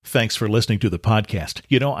Thanks for listening to the podcast.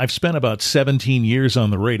 You know, I've spent about 17 years on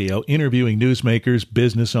the radio interviewing newsmakers,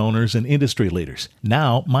 business owners, and industry leaders.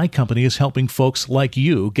 Now, my company is helping folks like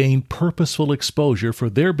you gain purposeful exposure for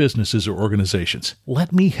their businesses or organizations.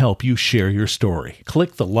 Let me help you share your story.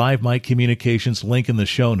 Click the Live Mic Communications link in the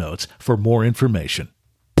show notes for more information.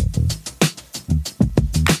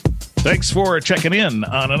 Thanks for checking in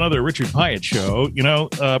on another Richard Pyatt show. You know,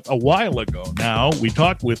 a while ago now, we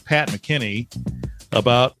talked with Pat McKinney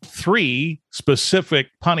about 3 specific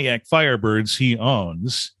Pontiac Firebirds he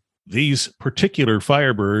owns. These particular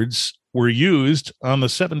Firebirds were used on the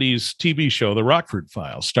 70s TV show, The Rockford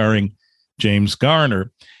Files, starring James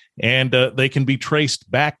Garner. And they can be traced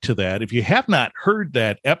back to that. If you have not heard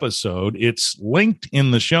that episode, it's linked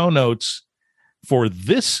in the show notes for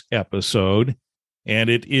this episode. And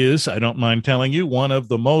it is, I don't mind telling you, one of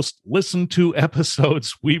the most listened to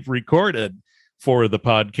episodes we've recorded for the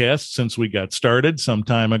podcast since we got started some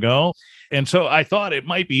time ago. And so I thought it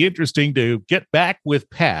might be interesting to get back with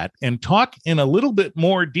Pat and talk in a little bit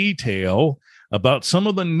more detail about some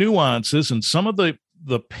of the nuances and some of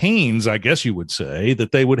the pains, I guess you would say,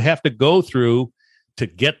 that they would have to go through to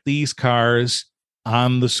get these cars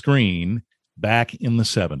on the screen back in the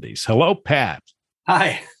 70s. Hello, Pat.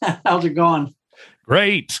 Hi, how's it going?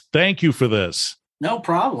 Great. Thank you for this. No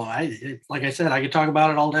problem. Like I said, I could talk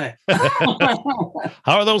about it all day.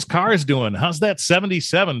 How are those cars doing? How's that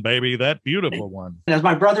 77, baby? That beautiful one. As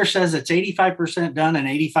my brother says, it's 85% done and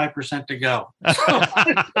 85% to go.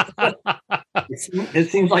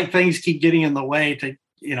 It seems like things keep getting in the way to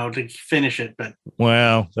finish it. But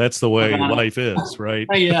well, that's the way life is, right?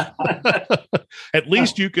 Yeah. At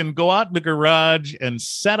least you can go out in the garage and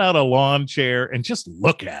set out a lawn chair and just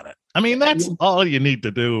look at it. I mean, that's all you need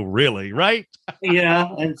to do, really, right? Yeah.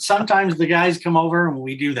 And sometimes the guys come over and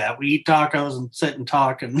we do that. We eat tacos and sit and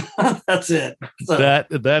talk, and that's it. So.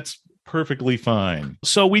 That's perfectly fine.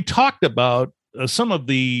 So we talked about some of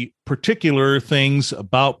the particular things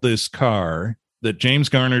about this car that James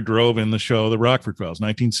Garner drove in the show, The Rockford Files,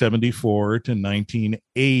 1974 to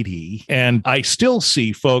 1980. And I still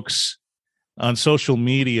see folks on social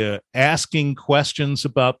media asking questions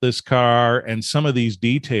about this car and some of these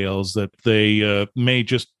details that they may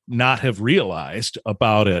just not have realized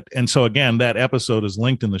about it. And so again, that episode is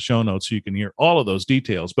linked in the show notes so you can hear all of those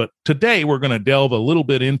details. But today we're going to delve a little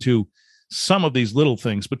bit into some of these little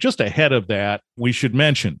things. But just ahead of that, we should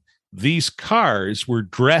mention these cars were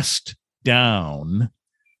dressed down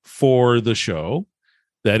for the show.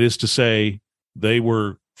 That is to say, they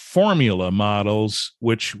were formula models,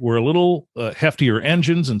 which were a little heftier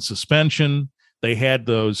engines and suspension. They had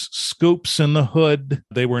those scoops in the hood.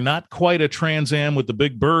 They were not quite a Trans Am with the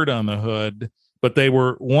big bird on the hood, but they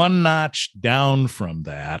were one notch down from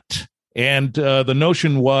that. And the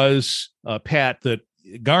notion was, Pat, that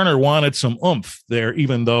Garner wanted some oomph there,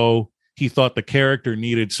 even though he thought the character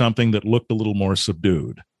needed something that looked a little more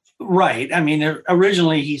subdued. Right. I mean,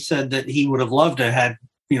 originally he said that he would have loved to have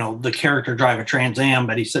the character drive a Trans Am,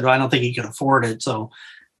 but he said, well, I don't think he could afford it. So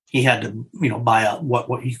he had to, buy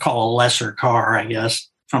what you call a lesser car, I guess,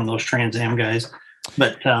 from those Trans Am guys.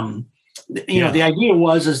 But, the idea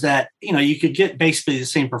is that, you could get basically the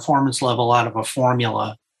same performance level out of a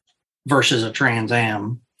formula versus a Trans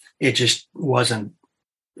Am. It just wasn't,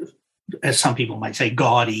 as some people might say,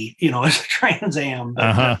 gaudy, as a Trans Am.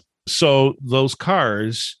 But, So those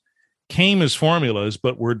cars came as formulas,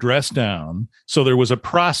 but were dressed down. So there was a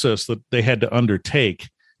process that they had to undertake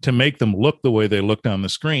to make them look the way they looked on the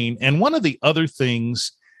screen. And one of the other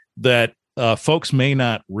things that folks may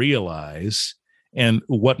not realize, and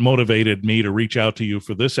what motivated me to reach out to you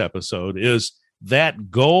for this episode, is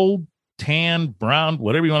that gold, tan, brown,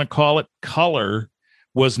 whatever you want to call it, color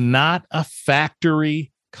was not a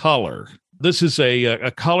factory color. This is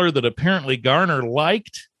a color that apparently Garner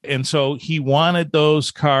liked. And so he wanted those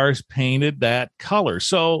cars painted that color.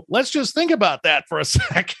 So let's just think about that for a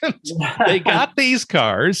second. They got these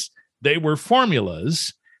cars. They were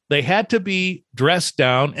formulas. They had to be dressed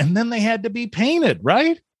down, and then they had to be painted,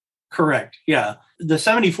 right? Correct. Yeah. The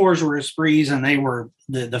 74s were Esprits, and they were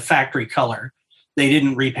the factory color. They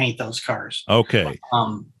didn't repaint those cars. Okay.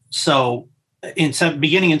 So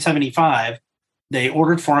beginning in 75, they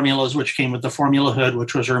ordered formulas, which came with the formula hood,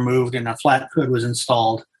 which was removed, and a flat hood was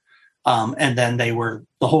installed. And then the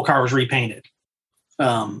whole car was repainted,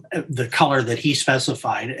 the color that he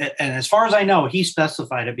specified. And as far as I know, he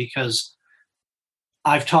specified it because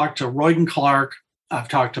I've talked to Royden Clark, I've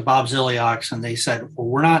talked to Bob Ziliox, and they said,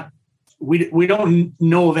 well, we don't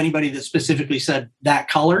know of anybody that specifically said that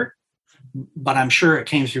color, but I'm sure it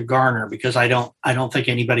came through Garner, because I don't think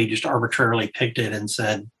anybody just arbitrarily picked it and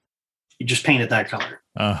said, You just painted that color.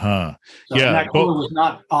 Uh-huh. So, and that color was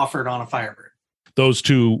not offered on a Firebird. Those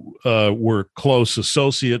two were close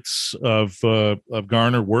associates of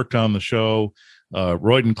Garner, worked on the show.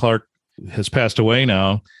 Royden Clark has passed away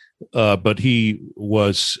now, but he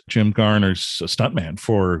was Jim Garner's stuntman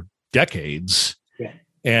for decades. Yeah.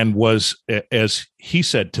 And was, as he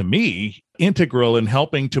said to me, integral in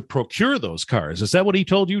helping to procure those cars. Is that what he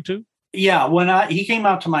told you too? Yeah, when he came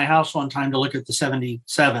out to my house one time to look at the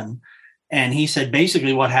 77, and he said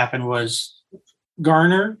basically what happened was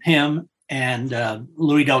Garner, him, and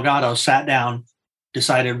Louis Delgado sat down,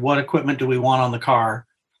 decided what equipment do we want on the car,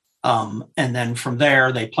 and then from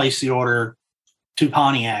there they placed the order to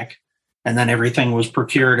Pontiac, and then everything was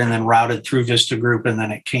procured and then routed through Vista Group, and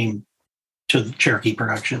then it came to the Cherokee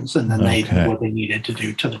Productions, and then they did what they needed to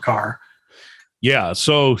do to the car. Yeah,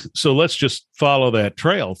 so let's just follow that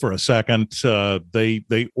trail for a second.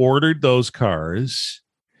 They ordered those cars,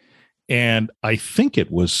 and I think it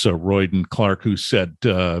was Royden Clark who said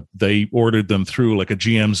they ordered them through like a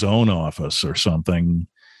GM zone office or something.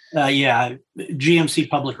 Yeah, GMC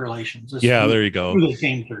Public Relations. There you go. Who they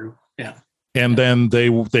came through. Yeah. And then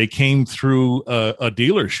they came through a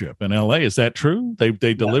dealership in LA. Is that true? They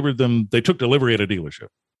delivered them. They took delivery at a dealership.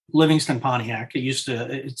 Livingston Pontiac. It used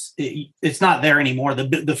to. It's not there anymore.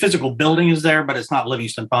 The physical building is there, but it's not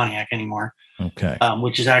Livingston Pontiac anymore. Okay.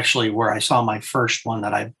 Which is actually where I saw my first one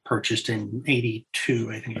that I purchased in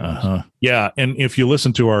 '82. I think it was. Yeah, and if you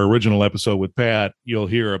listen to our original episode with Pat, you'll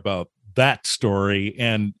hear about that story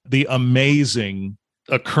and the amazing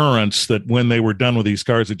occurrence that when they were done with these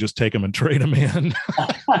cars, they'd just take them and trade them in.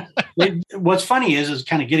 What's funny is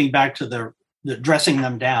kind of getting back to the dressing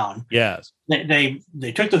them down. Yes. They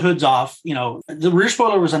took the hoods off. You know, the rear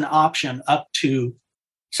spoiler was an option up to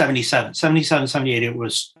 77, 78. It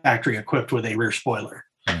was factory equipped with a rear spoiler.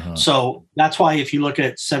 Uh-huh. So that's why if you look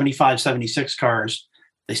at 75, 76 cars,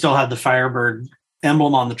 they still have the Firebird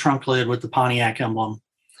emblem on the trunk lid with the Pontiac emblem.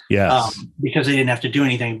 Yes. Because they didn't have to do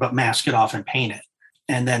anything but mask it off and paint it.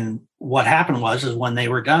 And then what happened was when they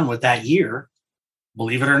were done with that year,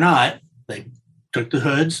 believe it or not, they took the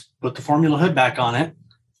hoods, put the Formula hood back on it,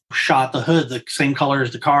 shot the hood the same color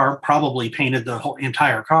as the car, probably painted the whole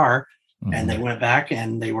entire car, and they went back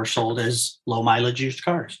and they were sold as low mileage used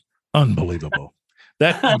cars. Unbelievable.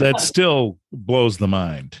 That still blows the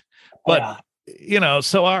mind. But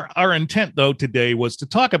so our intent though today was to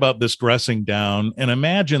talk about this dressing down and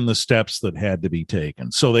imagine the steps that had to be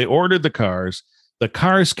taken. So they ordered the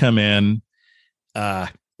cars come in,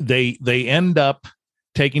 they end up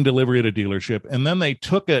taking delivery at a dealership, and then they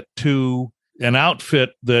took it to an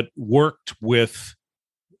outfit that worked with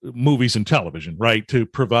movies and television, right, to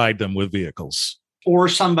provide them with vehicles. Or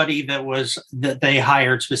somebody that they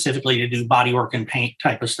hired specifically to do bodywork and paint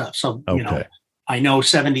type of stuff. So, I know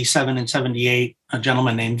 77 and 78, a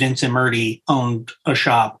gentleman named Vince Imerti owned a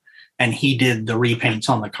shop, and he did the repaints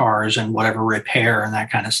on the cars and whatever repair and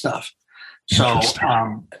that kind of stuff. So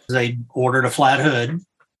they ordered a flat hood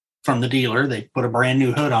from the dealer. They put a brand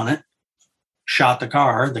new hood on it, shot the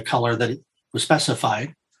car, the color that it was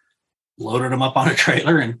specified, loaded them up on a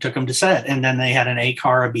trailer and took them to set. And then they had an A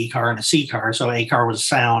car, a B car, and a C car. So A car was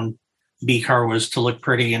sound, B car was to look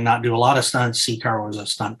pretty and not do a lot of stunts, C car was a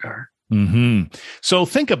stunt car. Mm-hmm. So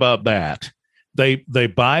think about that. They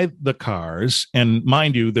buy the cars, and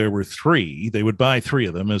mind you, there were three. They would buy three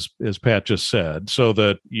of them, as Pat just said, so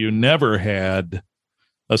that you never had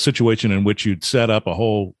a situation in which you'd set up a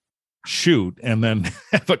whole shoot and then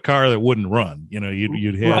have a car that wouldn't run. You know,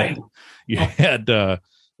 you had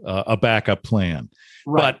a backup plan.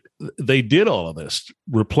 Right. But they did all of this: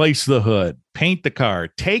 replace the hood, paint the car,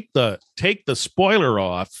 take the spoiler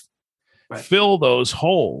off, fill those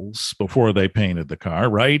holes before they painted the car,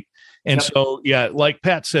 right? And so, like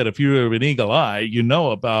Pat said, if you have an eagle eye, you know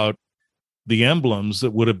about the emblems that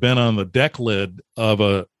would have been on the deck lid of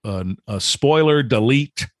a spoiler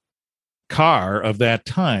delete car of that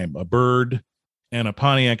time, a bird and a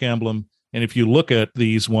Pontiac emblem. And if you look at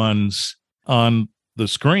these ones on the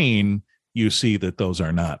screen, you see that those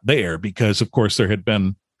are not there because, of course, there had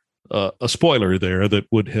been a spoiler there that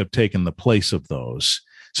would have taken the place of those.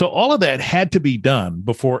 So all of that had to be done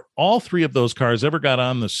before all three of those cars ever got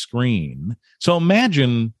on the screen. So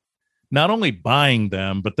imagine not only buying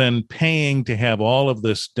them, but then paying to have all of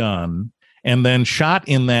this done and then shot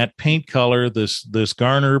in that paint color, this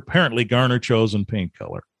apparently Garner chosen paint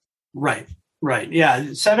color. Right.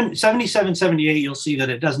 Yeah. 77, 78, you'll see that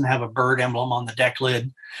it doesn't have a bird emblem on the deck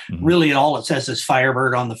lid. Mm-hmm. Really, all it says is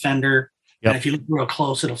Firebird on the fender. Yep. And if you look real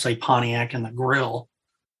close, it'll say Pontiac in the grill.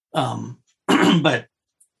 But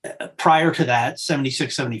prior to that,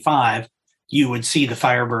 76, 75, you would see the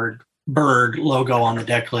Firebird bird logo on the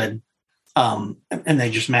deck lid. And they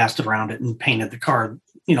just masked around it and painted the car,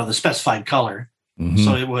 the specified color. Mhm.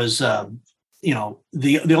 So it was,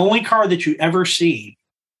 the only car that you ever see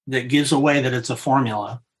that gives away that it's a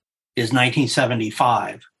formula is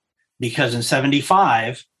 1975, because in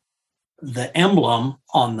 75, the emblem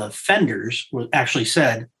on the fenders was actually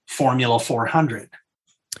said Formula 400.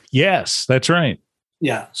 Yes, that's right.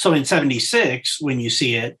 Yeah. So in 76, when you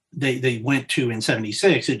see it, they went to, in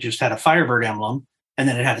 76, it just had a Firebird emblem, and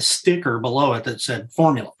then it had a sticker below it that said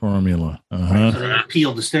Formula. Formula. Right? So they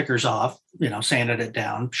peeled the stickers off, sanded it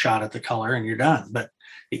down, shot at the color, and you're done. But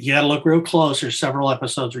you got to look real close. There's several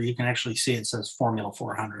episodes where you can actually see it says Formula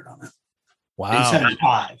 400 on it. Wow. In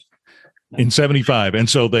 75. In 75. And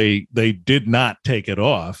so they did not take it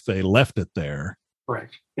off. They left it there.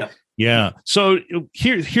 Correct. Yep. Yeah. So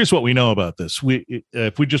here's what we know about this.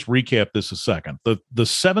 If we just recap this a second, the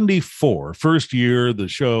 74 first year the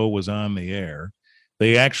show was on the air,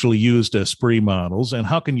 they actually used Esprit models. And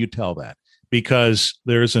how can you tell that? Because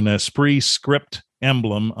there's an Esprit script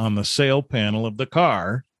emblem on the sail panel of the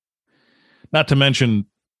car. Not to mention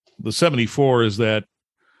the 74 is that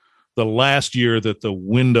the last year that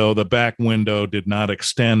the back window did not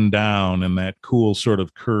extend down in that cool sort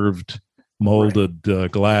of curved molded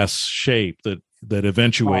glass shape that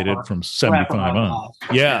eventuated from 75 on.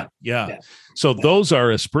 Yeah. So those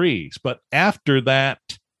are Esprits, but after that,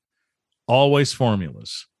 always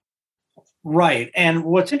formulas. Right. And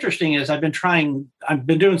what's interesting is I've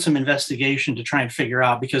been doing some investigation to try and figure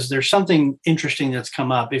out, because there's something interesting that's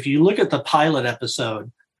come up. If you look at the pilot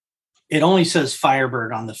episode, it only says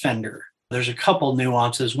Firebird on the fender. There's a couple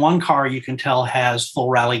nuances. One car you can tell has full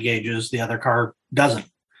rally gauges. The other car doesn't.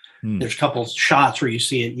 There's a couple shots where you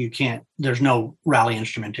see it. There's no rally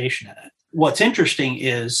instrumentation in it. What's interesting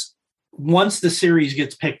is once the series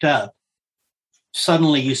gets picked up,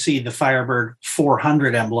 suddenly you see the Firebird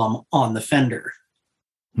 400 emblem on the fender,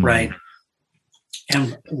 right?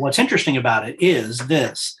 And what's interesting about it is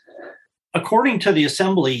this. According to the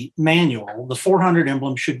assembly manual, the 400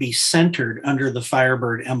 emblem should be centered under the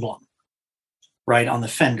Firebird emblem, right, on the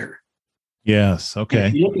fender. Yes, okay. And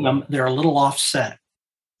if you look at them, they're a little offset.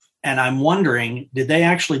 And I'm wondering, did they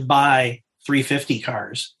actually buy 350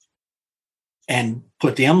 cars and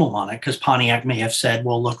put the emblem on it? Because Pontiac may have said,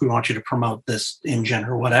 well, look, we want you to promote this engine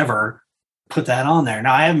or whatever. Put that on there.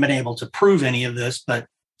 Now, I haven't been able to prove any of this, but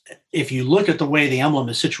if you look at the way the emblem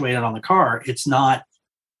is situated on the car, it's not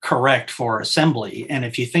correct for assembly. And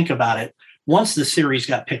if you think about it, once the series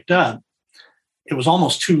got picked up, it was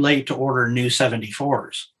almost too late to order new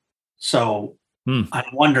 74s. So I'm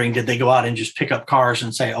wondering, did they go out and just pick up cars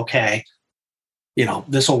and say, okay,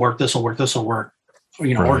 this will work, this will work, this will work,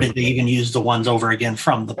 or did they even use the ones over again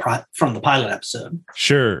from the pilot episode?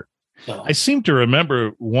 Sure. So. I seem to remember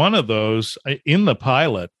one of those in the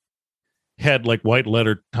pilot had like white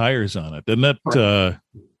letter tires on it, didn't it? Right.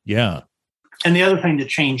 Yeah. And the other thing that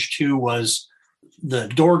changed too was the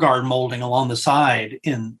door guard molding along the side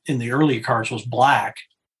in the earlier cars was black,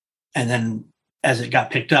 and then as it got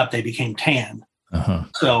picked up, they became tan.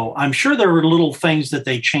 So I'm sure there were little things that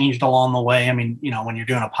they changed along the way. I mean, when you're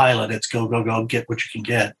doing a pilot, it's go, get what you can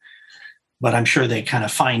get. But I'm sure they kind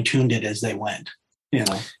of fine-tuned it as they went,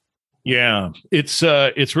 Yeah,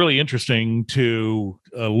 it's really interesting to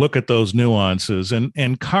look at those nuances,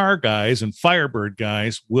 and car guys and Firebird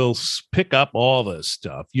guys will pick up all this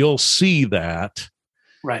stuff. You'll see that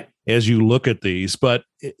right as you look at these, but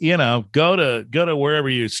go to wherever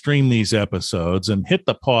you stream these episodes and hit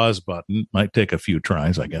the pause button. Might take a few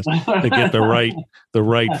tries, I guess, to get the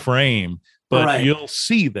right frame, but you'll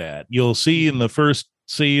see that. You'll see in the first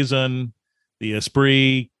season the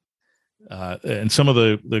Esprit and some of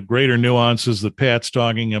the greater nuances that Pat's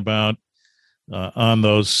talking about on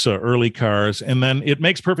those early cars. And then it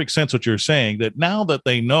makes perfect sense what you're saying, that now that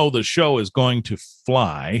they know the show is going to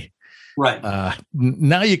fly, right,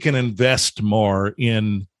 now you can invest more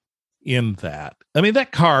in that. I mean,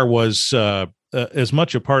 that car was as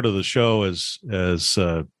much a part of the show as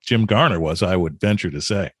Jim Garner was, I would venture to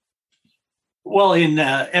say. Well, in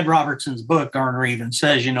Ed Robertson's book, Garner even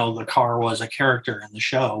says, the car was a character in the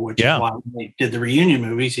show, which is why when they did the reunion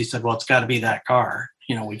movies, he said, well, it's got to be that car.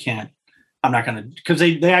 We can't, I'm not going to, because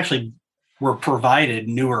they actually were provided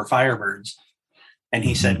newer Firebirds. And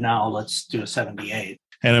he said, no, let's do a 78.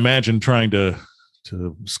 And imagine trying to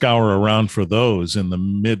scour around for those in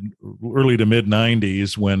the early to mid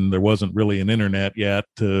 90s when there wasn't really an internet yet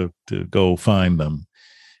to go find them.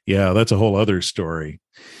 Yeah, that's a whole other story.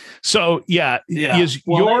 So there was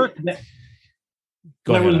more of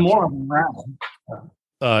them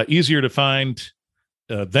around. Easier to find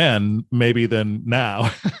then maybe than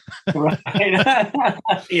now. Right.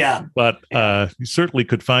 Yeah. But you certainly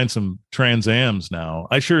could find some Trans Ams now.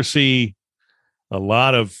 I sure see a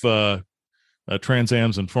lot of Trans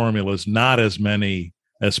Ams and formulas, not as many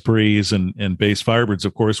Esprits and base Firebirds,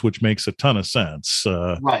 of course, which makes a ton of sense.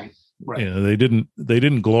 Right. They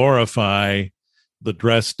didn't glorify the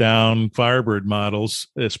dressed down Firebird models,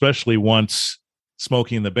 especially once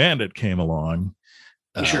Smokey and the Bandit came along.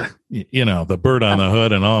 Sure. The bird on the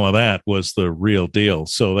hood and all of that was the real deal.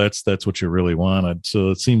 So that's what you really wanted.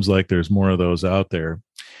 So it seems like there's more of those out there.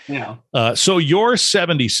 Yeah. So you're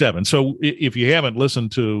 77. So if you haven't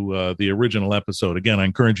listened to the original episode, again, I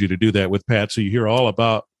encourage you to do that with Pat. So you hear all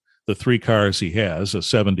about the three cars he has, a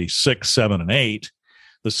 76, 7, and 8.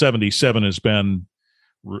 The 77 has been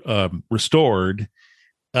restored.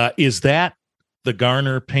 Is that the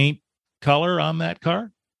Garner paint color on that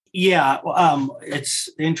car? Yeah, it's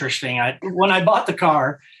interesting. When I bought the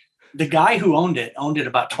car, the guy who owned it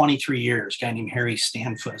about 23 years, a guy named Harry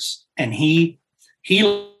Stanfuss, and he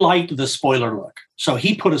liked the spoiler look. So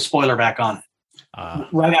he put a spoiler back on it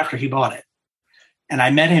right after he bought it. And I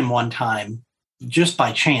met him one time just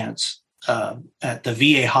by chance at the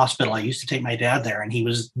VA hospital. I used to take my dad there, and he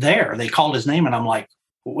was there. They called his name, and I'm like,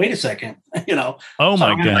 wait a second, Oh,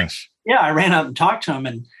 my gosh. I ran up and talked to him,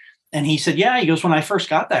 and he said, yeah, he goes, when I first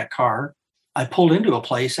got that car, I pulled into a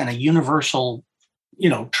place and a Universal,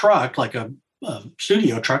 truck, like a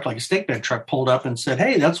studio truck, like a stick bed truck, pulled up and said,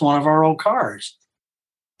 hey, that's one of our old cars.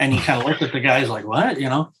 And he kind of looked at the guys like, what,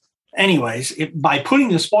 Anyways, by putting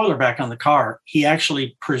the spoiler back on the car, he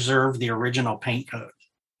actually preserved the original paint code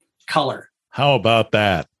color. How about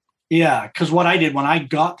that? Yeah, because what I did when I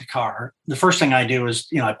got the car, the first thing I do is,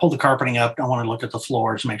 I pull the carpeting up. I want to look at the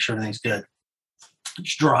floors, make sure everything's good.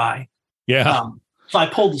 It's dry. Yeah. So I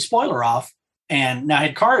pulled the spoiler off, and now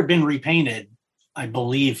the car had been repainted, I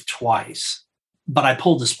believe, twice. But I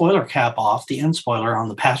pulled the spoiler cap off, the end spoiler on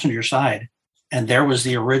the passenger side, and there was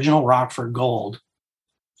the original Rockford gold.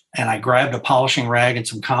 And I grabbed a polishing rag and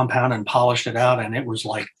some compound and polished it out, and it was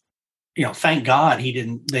like, thank God they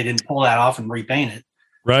didn't pull that off and repaint it.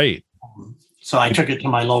 Right. So I took it to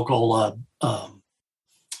my local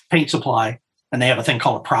paint supply, and they have a thing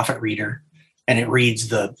called a profit reader. And it reads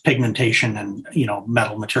the pigmentation and,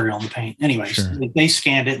 metal material in the paint. Anyways, Sure. They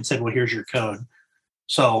scanned it and said, well, here's your code.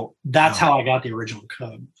 So that's how I got the original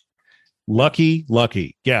code. Lucky.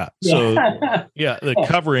 Yeah. So, the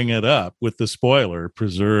covering it up with the spoiler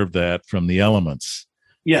preserved that from the elements.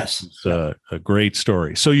 Yes. It's a great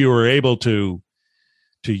story. So you were able to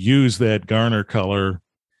use that Garner color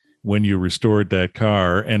when you restored that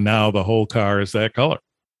car, and now the whole car is that color.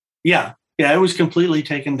 Yeah. Yeah, it was completely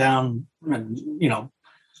taken down, and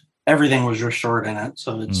everything was restored in it.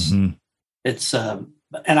 So it's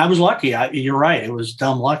and I was lucky. You're right. It was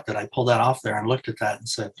dumb luck that I pulled that off there and looked at that and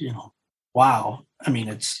said, wow. I mean,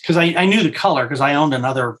 it's because I knew the color because I owned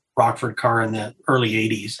another Rockford car in the early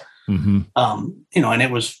 80s. Mm-hmm. And it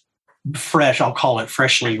was fresh. I'll call it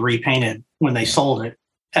freshly repainted when they sold it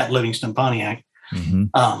at Livingston Pontiac.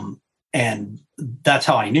 Mm-hmm. And that's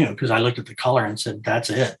how I knew, because I looked at the color and said, that's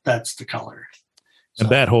it. That's the color. And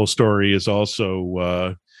that whole story is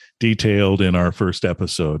also detailed in our first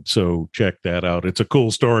episode. So check that out. It's a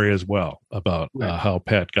cool story as well about how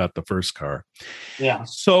Pat got the first car. Yeah.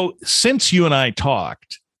 So since you and I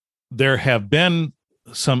talked, there have been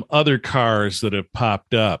some other cars that have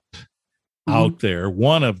popped up out there.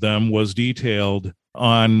 One of them was detailed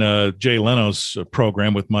on Jay Leno's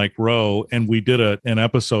program with Mike Rowe, and we did an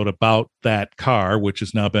episode about that car, which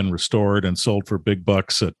has now been restored and sold for big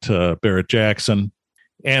bucks at Barrett Jackson.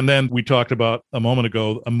 And then we talked about a moment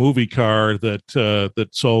ago a movie car that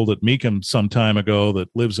sold at Meekum some time ago that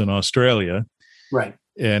lives in Australia. Right.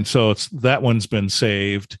 And so that one's been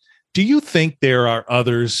saved. Do you think there are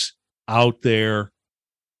others out there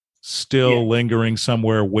still lingering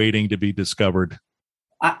somewhere waiting to be discovered?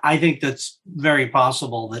 I think that's very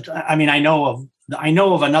possible. I know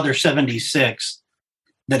of another 76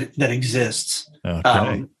 that exists.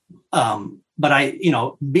 Okay. But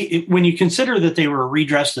when you consider that they were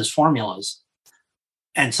redressed as formulas,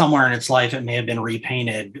 and somewhere in its life it may have been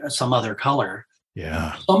repainted some other color.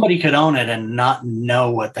 Yeah. Somebody could own it and not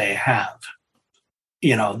know what they have.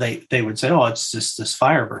 They would say, "Oh, it's just this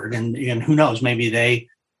Firebird," and who knows? Maybe they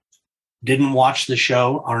didn't watch the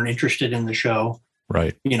show, aren't interested in the show.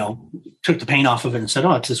 Right. Took the paint off of it and said,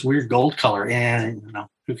 "Oh, it's this weird gold color." And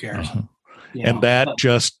who cares? Uh-huh. And that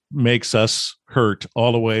just makes us hurt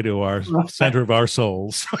all the way to our center of our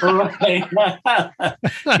souls. Right.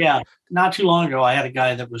 Yeah. Not too long ago, I had a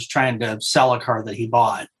guy that was trying to sell a car that he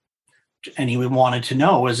bought. and he wanted to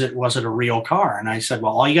know, was it a real car? And I said,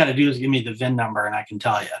 well, all you got to do is give me the VIN number and I can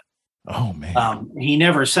tell you. Oh, man. He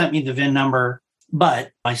never sent me the VIN number,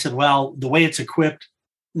 but I said, well, the way it's equipped,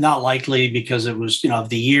 not likely, because it was, of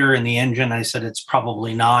the year and the engine. I said, it's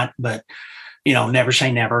probably not, but, never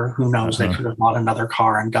say never. Who knows? They could have bought another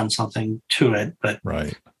car and done something to it. But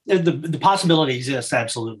right. The possibility exists.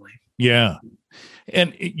 Absolutely. Yeah.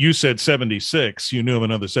 And you said 76, you knew of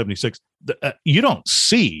another 76. You don't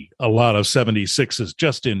see a lot of 76s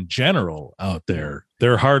just in general out there.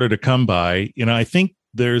 They're harder to come by. I think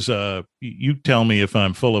there's you tell me if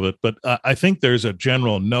I'm full of it, but I think there's a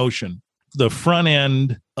general notion. The front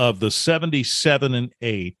end of the 77 and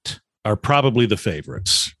 8 are probably the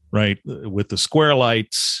favorites, right? With the square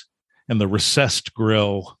lights and the recessed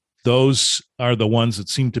grille. Those are the ones that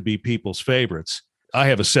seem to be people's favorites. I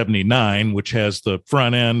have a 79, which has the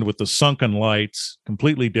front end with the sunken lights,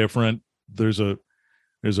 completely different. There's a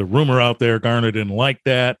rumor out there Garner didn't like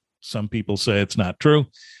that. Some people say it's not true.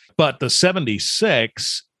 But the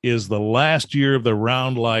 76 is the last year of the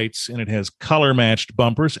round lights, and it has color-matched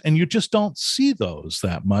bumpers, and you just don't see those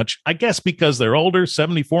that much. I guess because they're older,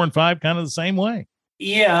 74 and 5, kind of the same way.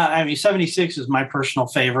 Yeah, 76 is my personal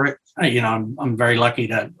favorite. I'm very lucky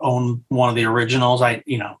to own one of the originals. I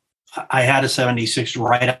had a 76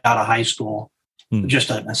 right out of high school, just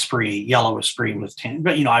an Esprit, yellow Esprit with tan.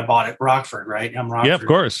 But, I bought it Rockford, right? I'm Rockford. Yeah, of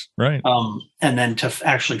course. Right. And then to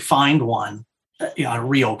actually find one, a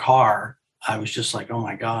real car, I was just like, oh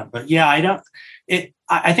my God. But yeah,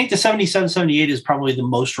 I think the 77, 78 is probably the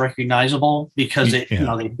most recognizable because they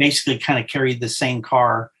basically kind of carried the same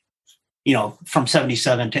car, from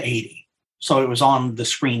 77 to 80. So it was on the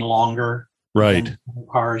screen longer. Right.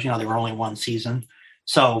 Cars, they were only one season.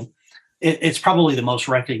 So it's probably the most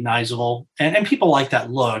recognizable. And people like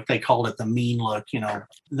that look. They called it the mean look.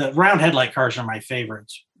 The round headlight cars are my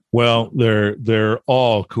favorites. Well, they're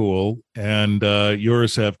all cool, and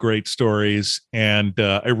yours have great stories. And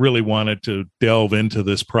I really wanted to delve into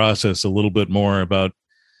this process a little bit more about,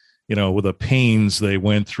 with the pains they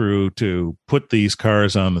went through to put these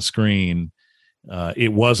cars on the screen.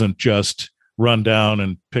 It wasn't just run down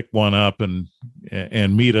and pick one up and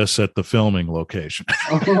meet us at the filming location.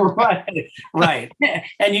 Right.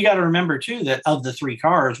 And you got to remember too that of the 3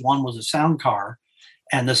 cars, one was a sound car.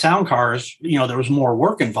 And the sound cars, there was more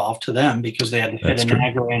work involved to them because they had to fit an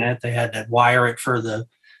Niagara in it. They had to wire it for the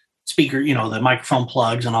speaker, the microphone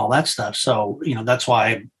plugs and all that stuff. So, that's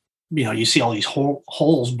why, you see all these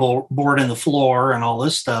holes bored in the floor and all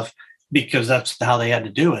this stuff because that's how they had to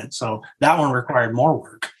do it. So that one required more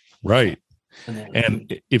work. Right.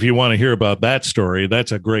 And if you want to hear about that story,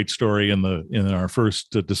 that's a great story in our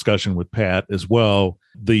first discussion with Pat as well.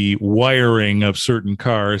 The wiring of certain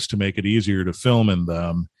cars to make it easier to film in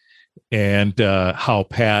them, and how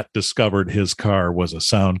Pat discovered his car was a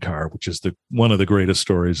sound car, which is one of the greatest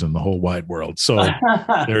stories in the whole wide world. So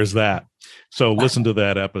there's that. So listen to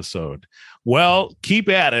that episode. Well, keep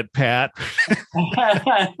at it, Pat.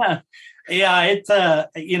 Yeah,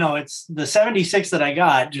 it's the 76 that I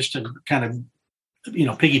got, just to kind of,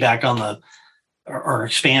 piggyback on or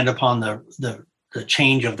expand upon the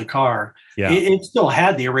change of the car. Yeah. It still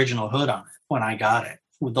had the original hood on it when I got it.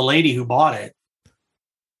 With the lady who bought it,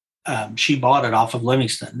 she bought it off of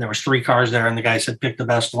Livingston. There was 3 cars there, and the guy said, pick the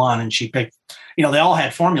best one. And she picked, they all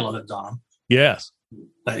had formula hoods on them. Yes.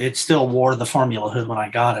 But it still wore the formula hood when I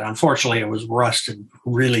got it. Unfortunately, it was rusted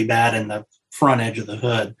really bad in the front edge of the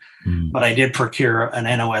hood, but I did procure an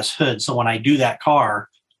NOS hood. So when I do that car,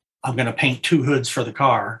 I'm going to paint 2 hoods for the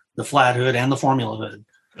car, the flat hood and the formula hood.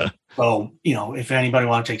 So, if anybody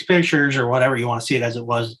wants to take pictures or whatever, you want to see it as it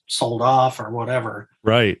was sold off or whatever.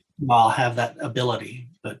 Right. I'll have that ability,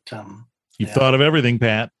 but, you've thought of everything,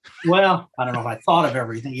 Pat. Well, I don't know if I thought of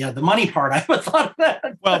everything. Yeah. The money part, I haven't thought of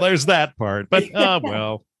that. Well, there's that part, but, it's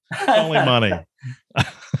only money.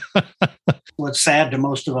 What's sad to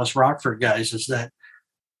most of us Rockford guys is that,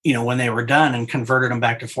 when they were done and converted them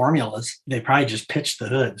back to formulas, they probably just pitched the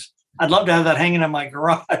hoods. I'd love to have that hanging in my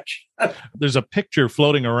garage. There's a picture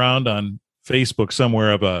floating around on Facebook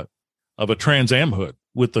somewhere of a Trans Am hood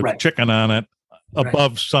with the chicken on it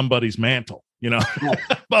above somebody's mantle,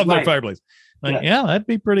 above their fireplace. Yeah, that'd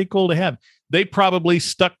be pretty cool to have. They probably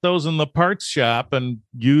stuck those in the parts shop and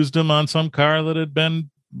used them on some car that had been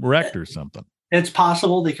wrecked or something. It's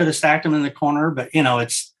possible they could have stacked them in the corner, but I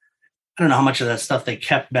don't know how much of that stuff they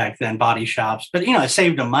kept back then, body shops, but it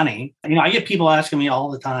saved them money. I get people asking me all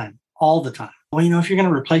the time. Well, if you're going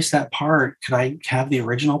to replace that part, could I have the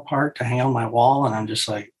original part to hang on my wall? And I'm just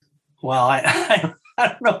like, well, I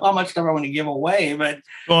don't know how much stuff I want to give away, but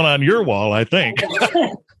going on your wall, I think.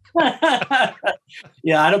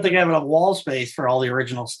 Yeah, I don't think I have enough wall space for all the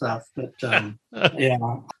original stuff. But yeah,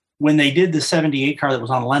 when they did the 78 car that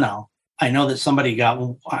was on Leno, I know that somebody got,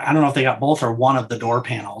 I don't know if they got both or one of the door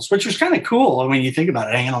panels, which was kind of cool. I mean, you think about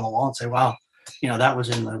it, hanging on the wall and say, wow, that was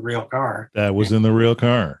in the real car. That was in the real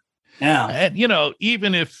car. Yeah. And,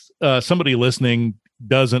 even if somebody listening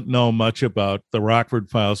doesn't know much about the Rockford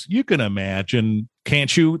Files, you can imagine,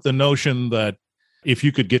 can't you, the notion that if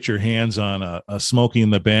you could get your hands on a Smokey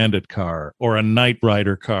and the Bandit car or a Knight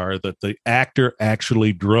Rider car that the actor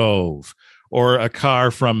actually drove, or a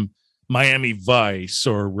car from Miami Vice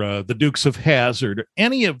or the Dukes of Hazzard, or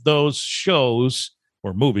any of those shows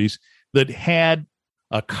or movies that had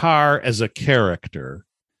a car as a character,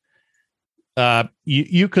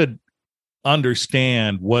 you could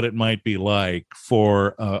understand what it might be like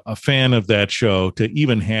for a fan of that show to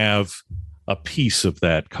even have a piece of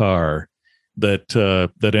that car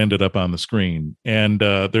that ended up on the screen. And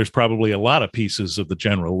there's probably a lot of pieces of the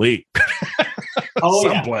General Lee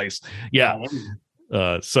someplace. Yeah.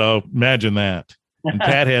 So imagine that. And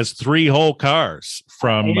Pat has 3 whole cars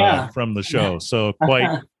from the show. So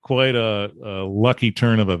quite a lucky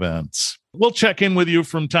turn of events. We'll check in with you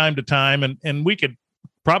from time to time, and we could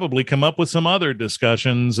probably come up with some other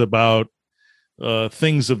discussions about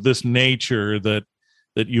things of this nature that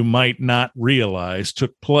you might not realize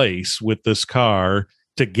took place with this car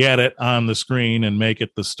to get it on the screen and make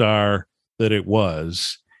it the star that it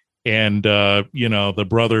was. And, the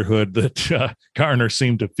brotherhood that Garner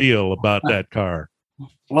seemed to feel about that car.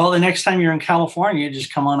 Well, the next time you're in California,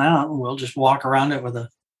 just come on out and we'll just walk around it with a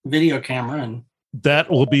video camera. And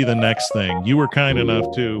that will be the next thing. You were kind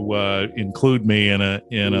enough to include me in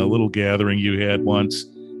a little gathering you had once,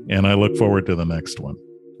 and I look forward to the next one.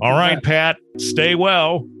 All right, Pat, stay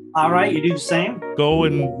well. All right, you do the same. Go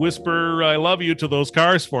and whisper "I love you" to those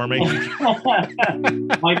cars for me.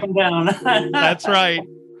 Wipe them down. That's right.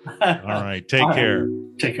 All right, take care.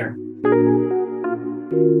 Take care.